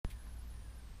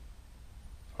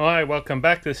Hi, welcome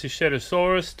back. This is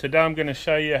SHEDASAURUS. Today I'm going to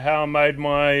show you how I made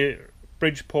my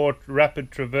Bridgeport rapid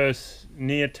traverse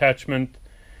knee attachment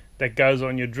that goes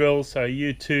on your drill, so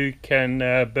you too can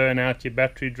burn out your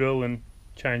battery drill and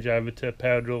change over to a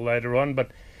power drill later on,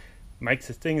 but makes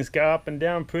the things go up and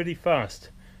down pretty fast.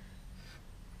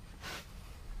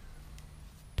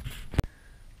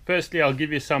 Firstly, I'll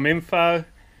give you some info.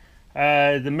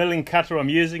 The milling cutter I'm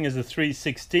using is a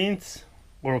 3/16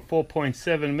 or a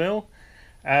 4.7 mil.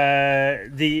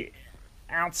 The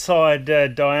outside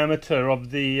diameter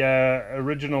of the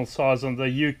original size on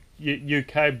the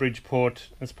UK Bridgeport,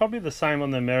 it's probably the same on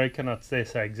the American, I'd say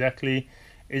exactly,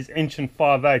 is 1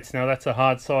 5/8. Now that's a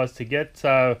hard size to get,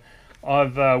 so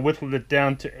I've whittled it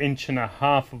down to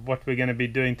 1.5 of what we're going to be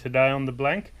doing today on the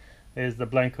blank. There's the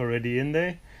blank already in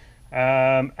there,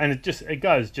 and it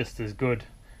goes just as good.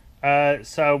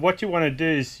 So what you want to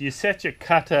do is you set your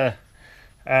cutter.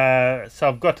 So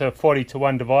I've got a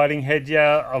 40:1 dividing head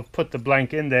here. I've put the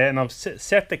blank in there and I've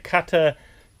set the cutter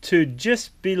to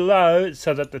just below,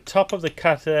 so that the top of the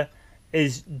cutter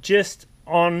is just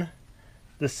on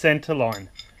the center line,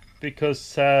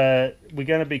 because we're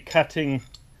going to be cutting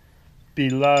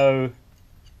below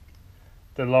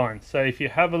the line. So if you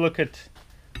have a look at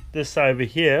this over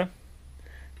here,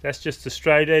 that's just a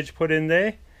straight edge put in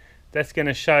there. That's going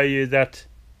to show you that,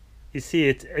 you see,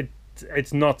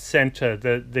 it's not center.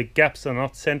 The gaps are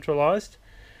not centralized,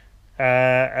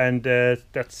 and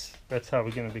that's how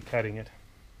we're going to be cutting it.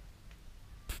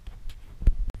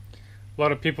 A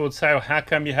lot of people would say, well, how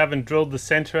come you haven't drilled the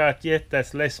center out yet?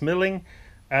 That's less milling.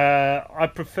 I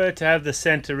prefer to have the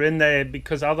center in there,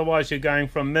 because otherwise you're going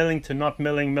from milling to not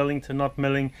milling, milling to not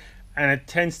milling, and it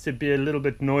tends to be a little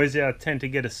bit noisier. I tend to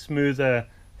get a smoother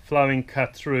flowing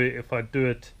cut through if I do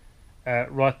it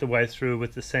right the way through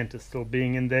with the center still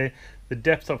being in there. The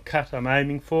depth of cut I'm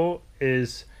aiming for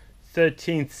is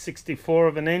 1/13/64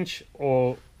 of an inch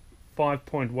or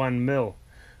 5.1 mil.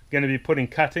 Going to be putting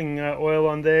cutting oil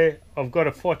on there. I've got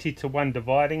a 40:1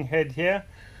 dividing head here.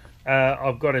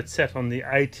 I've got it set on the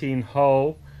 18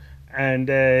 hole, and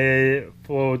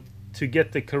to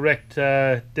get the correct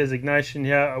designation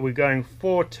here, we're going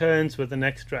 4 turns with an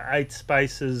extra 8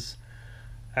 spaces,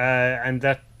 and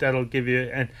that'll give you.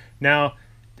 And now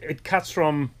it cuts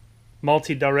from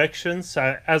multi-directions,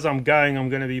 so as I'm going, I'm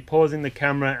going to be pausing the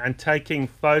camera and taking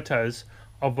photos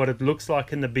of what it looks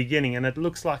like in the beginning, and it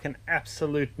looks like an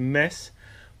absolute mess,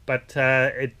 but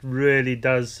it really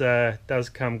does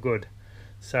come good.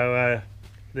 So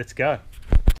let's go.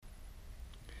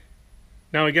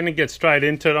 Now we're going to get straight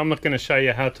into it. I'm not going to show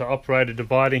you how to operate a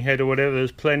dividing head or whatever.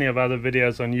 There's plenty of other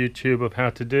videos on YouTube of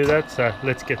how to do that, so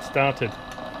let's get started.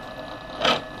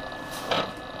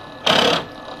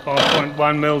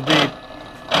 5.1 mil deep.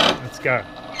 Let's go.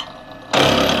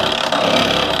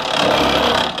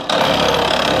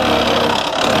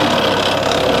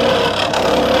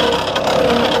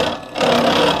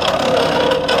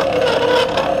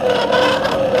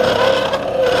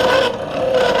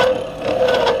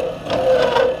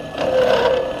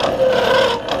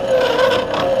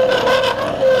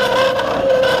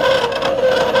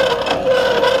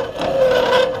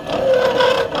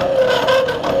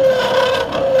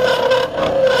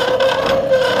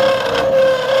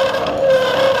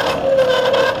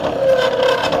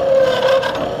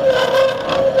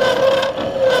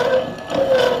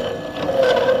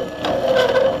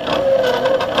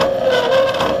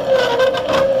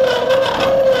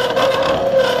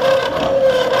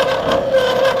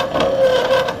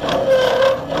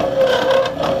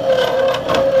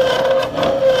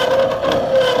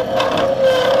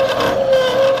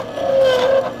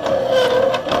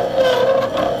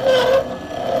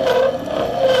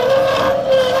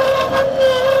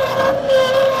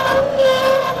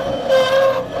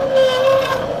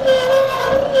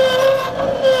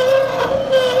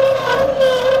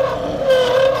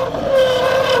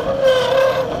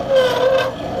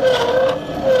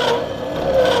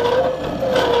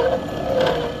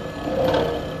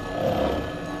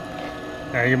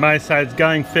 Now you may say it's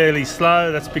going fairly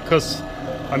slow. That's because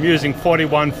I'm using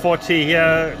 4140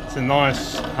 here. It's a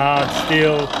nice hard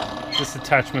steel. This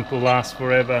attachment will last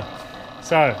forever.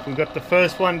 So we've got the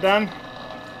first one done.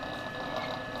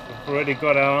 We've already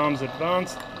got our arms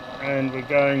advanced, and we're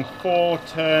going 4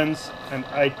 turns and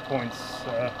 8 points.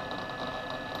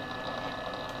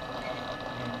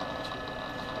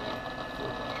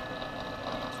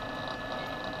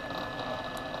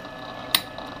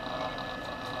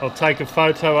 I'll take a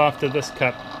photo after this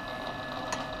cut.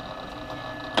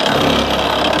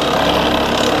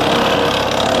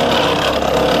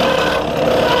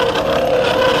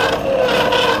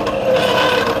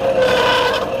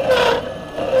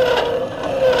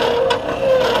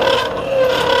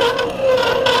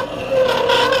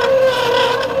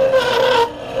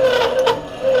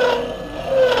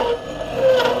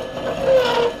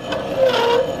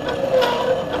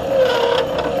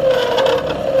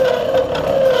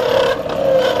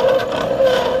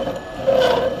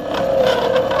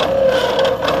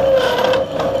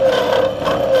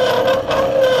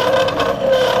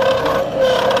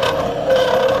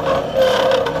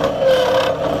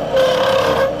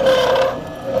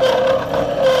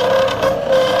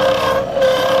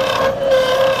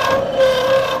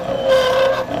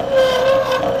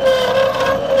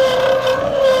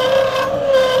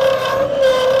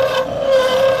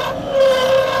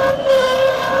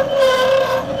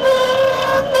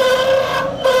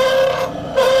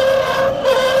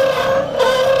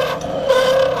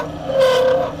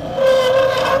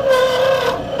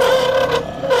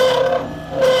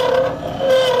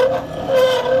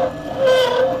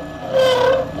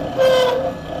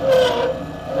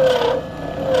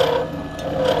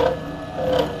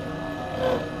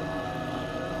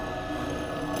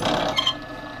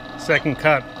 second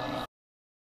cut.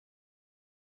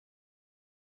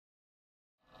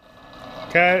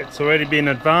 Okay, it's already been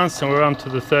advanced and we're on to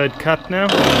the third cut now.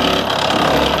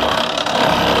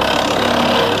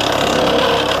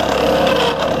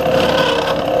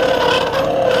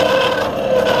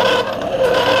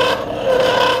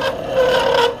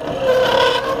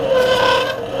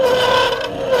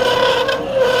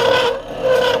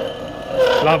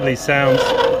 Lovely sounds.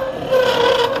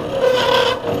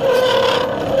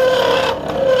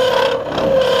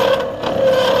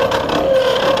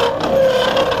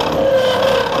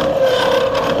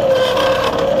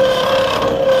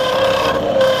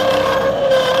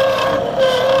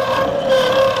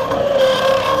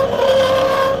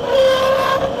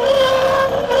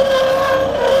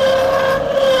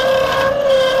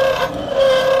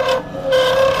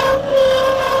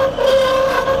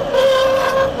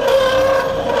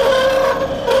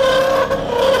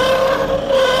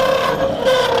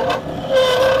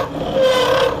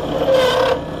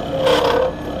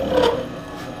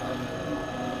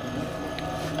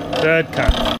 Third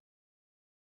cut.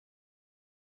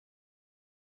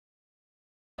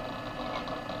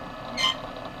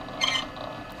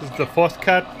 This is the fourth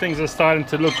cut. Things are starting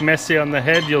to look messy on the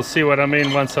head. You'll see what I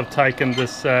mean once I've taken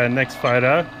this next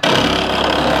photo.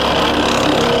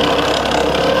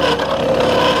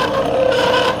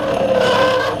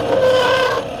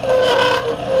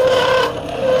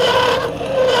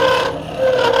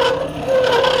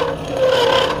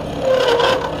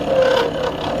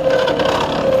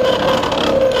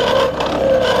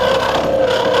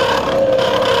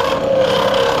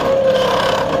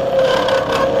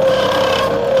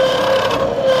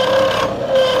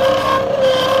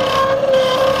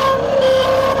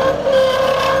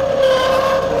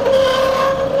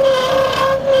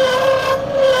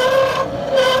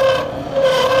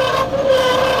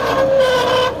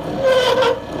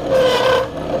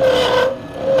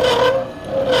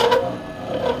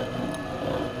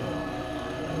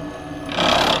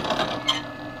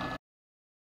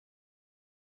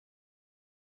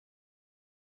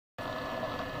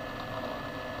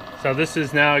 So this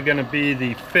is now going to be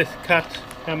the fifth cut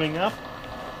coming up,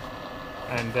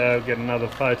 and we'll get another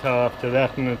photo after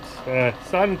that, and it's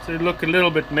starting to look a little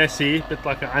bit messy, a bit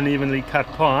like an unevenly cut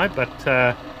pie,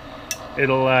 but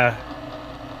it'll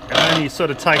only sort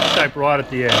of take shape right at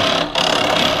the end.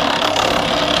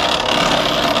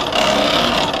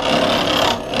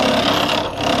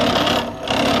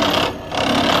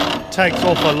 Takes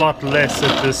off a lot less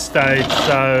at this stage,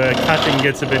 so cutting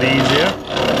gets a bit easier.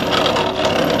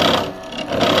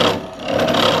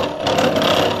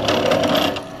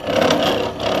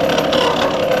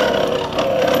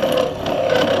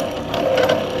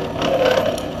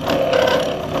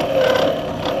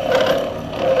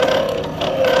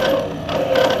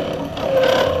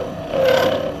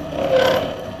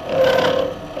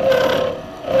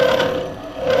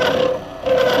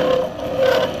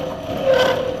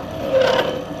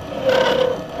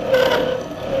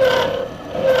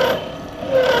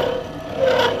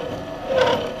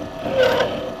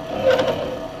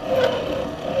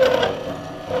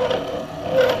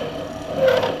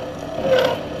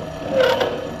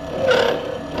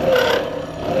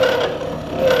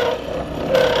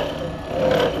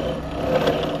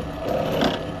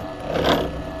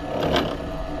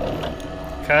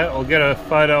 Okay, I'll get a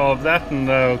photo of that and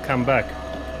I'll come back.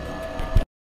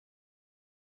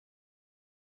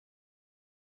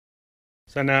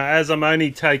 So now, as I'm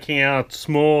only taking out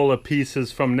smaller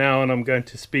pieces from now on, I'm going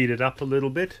to speed it up a little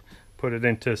bit, put it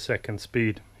into second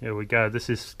speed. Here we go, this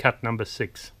is cut number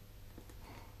 6.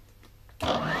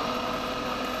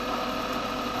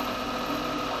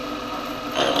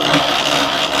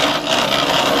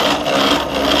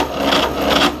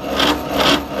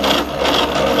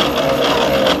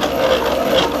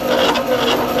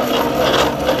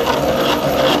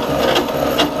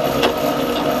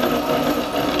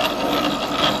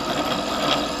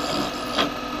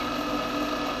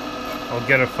 I'll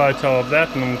get a photo of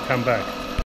that and we'll come back.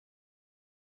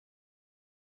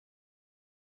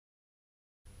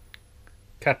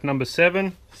 Cut number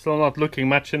 7, still not looking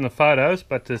much in the photos,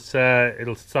 but it's,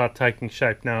 it'll start taking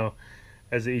shape now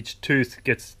as each tooth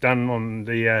gets done on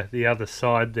the other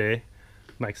side there.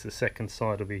 Makes the second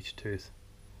side of each tooth.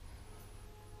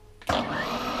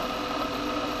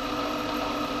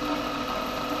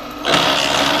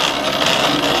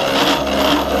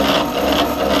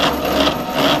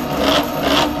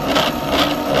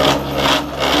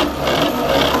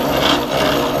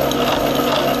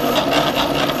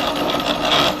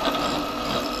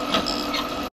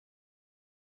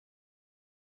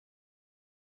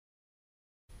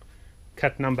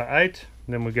 cut number 8,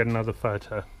 and then we'll get another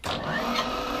photo.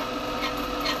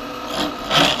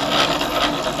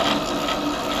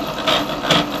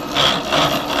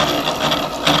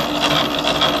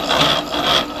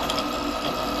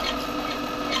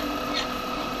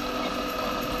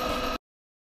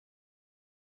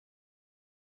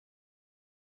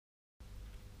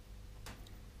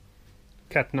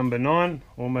 Cut number 9,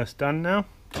 almost done now.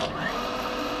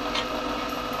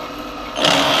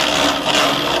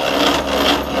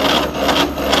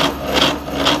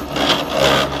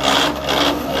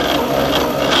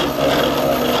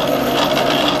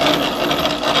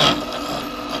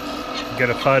 Get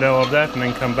a photo of that and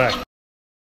then come back.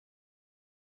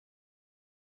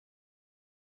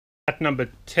 Cut number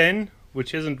 10,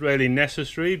 which isn't really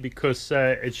necessary because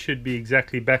it should be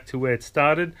exactly back to where it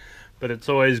started. But it's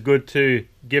always good to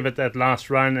give it that last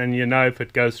run, and you know if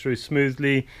it goes through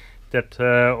smoothly that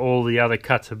all the other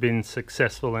cuts have been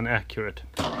successful and accurate.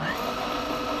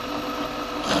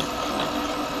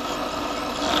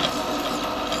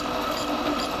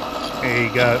 There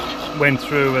you go, went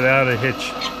through without a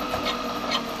hitch.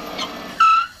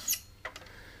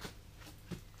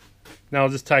 Now I'll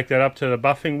just take that up to the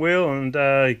buffing wheel and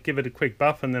give it a quick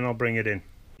buff, and then I'll bring it in.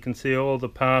 You can see all the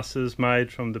passes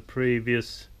made from the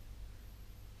previous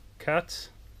cuts,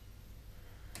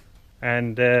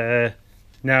 and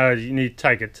now you need to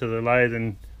take it to the lathe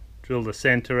and drill the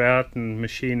center out and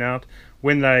machine out.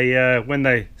 When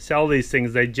they sell these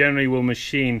things, they generally will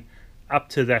machine up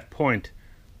to that point,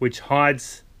 which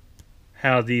hides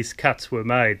how these cuts were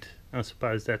made. I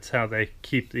suppose that's how they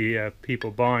keep the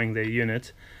people buying their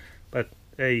units. But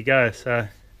there you go, so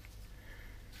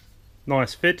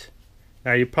nice fit.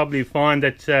 Now you probably find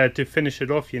that to finish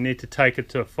it off you need to take it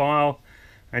to a file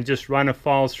and just run a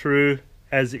file through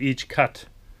as each cut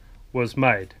was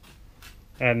made,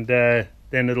 and then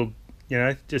it'll, you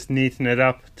know, just neaten it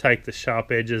up, take the sharp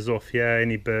edges off here,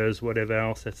 any burrs, whatever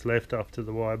else that's left after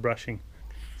the wire brushing.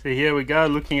 So here we go,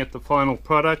 looking at the final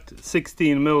product.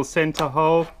 16mm center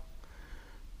hole,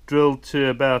 drilled to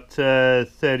about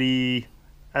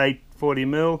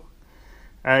 38-40mm.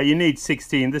 You need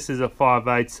 16. This is a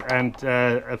 5/8, and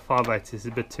a 5/8 is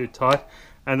a bit too tight.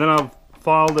 And then I've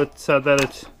filed it so that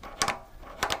it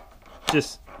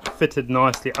just fitted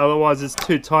nicely, otherwise it's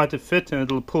too tight to fit and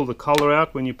it'll pull the collar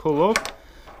out when you pull off.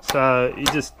 So you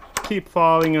just keep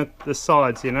filing at the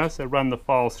sides, you know, so run the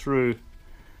file through,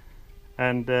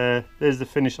 and there's the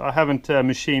finish. I haven't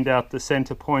machined out the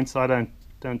center points, I don't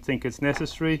think it's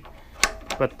necessary,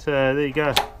 but there you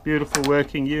go, beautiful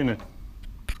working unit.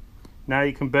 Now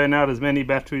you can burn out as many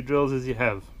battery drills as you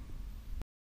have.